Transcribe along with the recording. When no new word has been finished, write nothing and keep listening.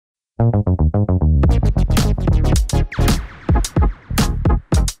Hi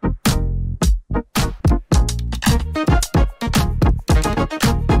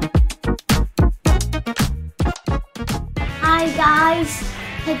guys,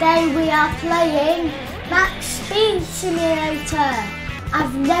 today we are playing Max Speed Simulator.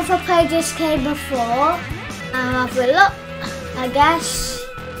 I've never played this game before. Have a look, I guess.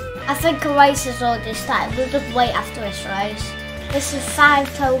 I think a race has already started. We'll just wait after this race. This is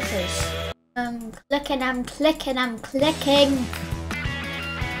 5 tokens. I'm clicking.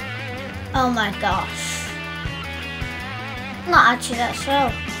 Oh my gosh. Not actually that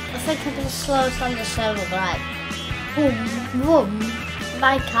slow. I think I'm the slowest on the server, like boom, boom.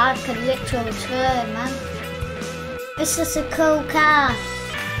 My car can literally turn, man. This is a cool car.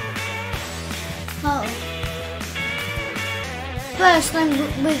 Oh. First,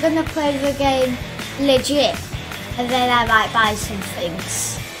 we're gonna play the game legit, and then I might buy some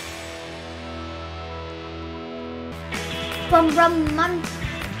things. Rum, man.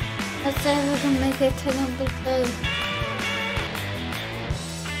 Let's see if we can make it to number 2.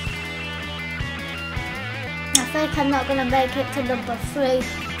 I think I'm not gonna make it to number 3.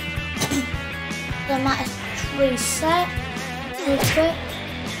 So I might have to reset real quick.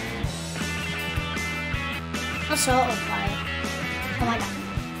 That's autopilot. Oh my god.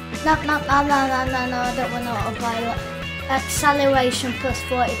 No, I don't want autopilot. Acceleration plus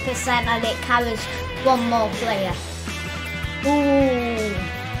 40% and it carries one more player. Ooh.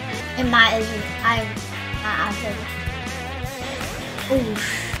 It might as well. I have it. Ooh.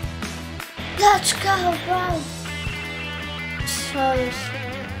 Let's go, bro. So,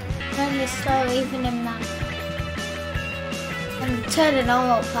 when you start even in that. I'm turning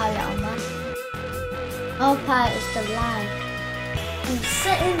autopilot on that. Autopilot is the lie. I'm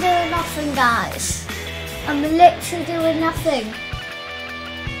sitting doing nothing, guys. I'm literally doing nothing.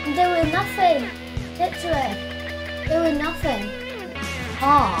 I'm doing nothing. Literally. Doing nothing.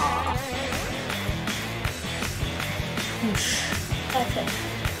 Aww. Perfect.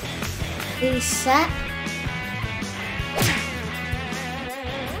 Reset.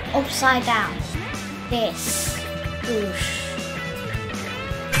 Upside down. This. Boost.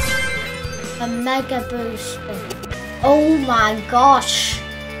 A mega boost. Oh my gosh.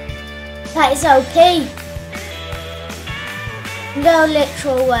 That is OP. No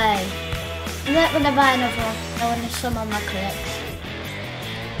literal way. I'm not gonna buy another one. I want some on my clicks.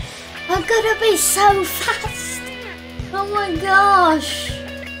 I'm gonna be so fast. Oh my gosh.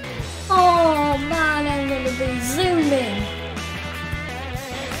 Oh man, I'm gonna be zooming.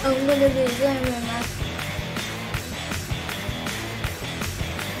 I'm gonna be zooming, man.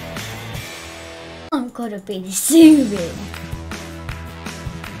 I'm gonna be zooming.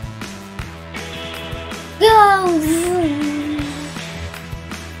 Go!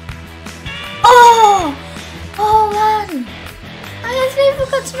 Oh! Oh man! I haven't even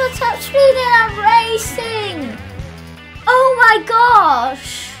got to the top speed and I'm racing! Oh my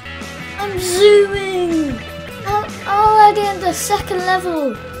gosh! I'm zooming! I'm already in the 2nd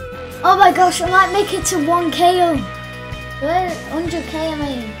level. Oh my gosh, I might make it to 1k. 100k I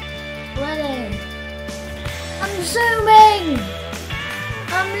mean. Ready? I'm zooming!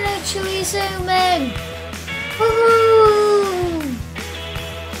 I'm literally zooming! Woohoo!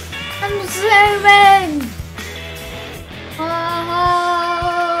 I'm zooming! Oh!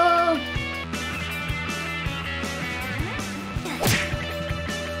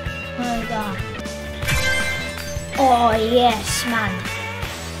 Oh my god. Oh yes, man.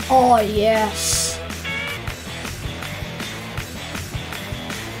 Oh yes.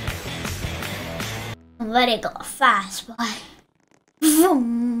 I'm ready to go fast, boy.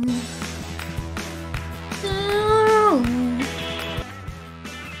 Vroom.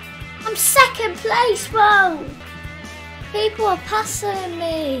 I'm 2nd place, bro. People are passing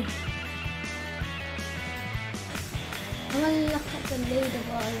me. I'm gonna look at the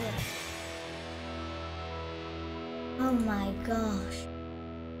leaderboard. Oh my gosh.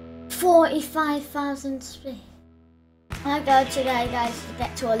 45,000 speed. My goal today, guys, is to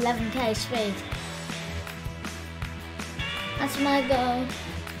get to 11k speed. That's my goal.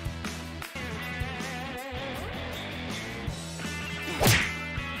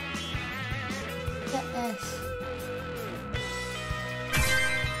 Get this.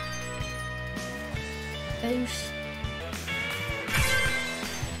 Boost.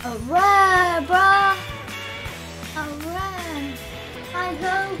 Alright, bruh. Alright. Hi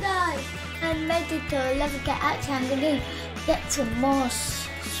ho guys. I'm ready to 11k. Actually, I'm gonna get to more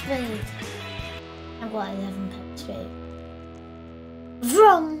speed. I've got 11k speed.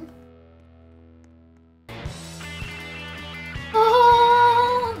 Vroom.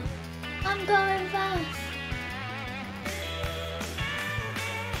 Oh!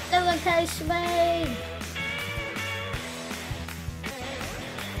 swing.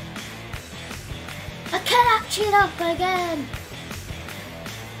 I catch it up again.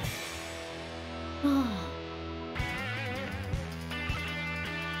 Oh.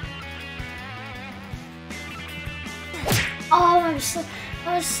 Oh, I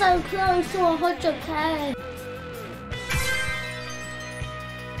was so close to 100k.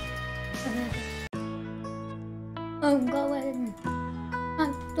 I'm going,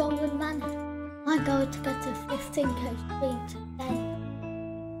 man. I'm going to get to 15k speed today.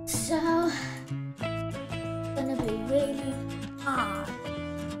 So, it's gonna be really hard.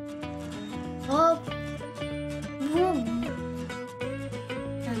 Oh, boom.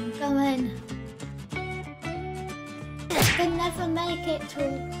 I'm going. I can never make it to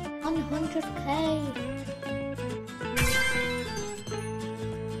 100k.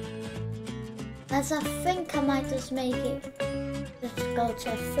 As I think I might just make it, just go to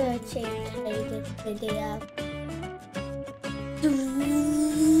 13k this video.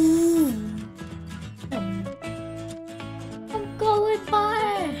 I'm going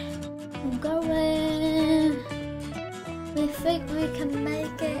by. I'm going. We think we can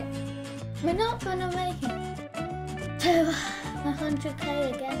make it. We're not gonna make it to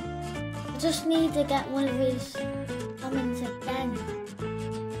 100k again. I just need to get one of these comments again.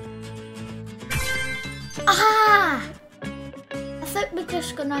 Ah! I think we're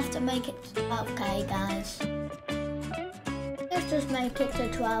just gonna have to make it to 12k, guys. Let's just make it to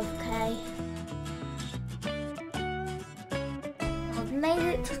 12k. I've made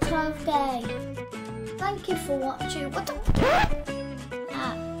it to 12k. Thank you for watching. What the?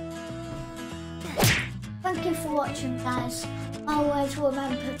 Ah. Thank you for watching, guys. Always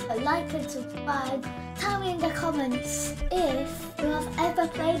remember to like and subscribe. Tell me in the comments if you have ever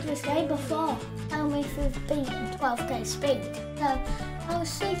played this game before. Tell me if you've beaten 12k speed. So I'll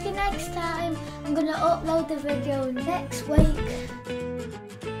see you next time. I'm gonna upload the video next week.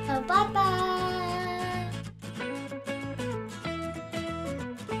 So bye bye.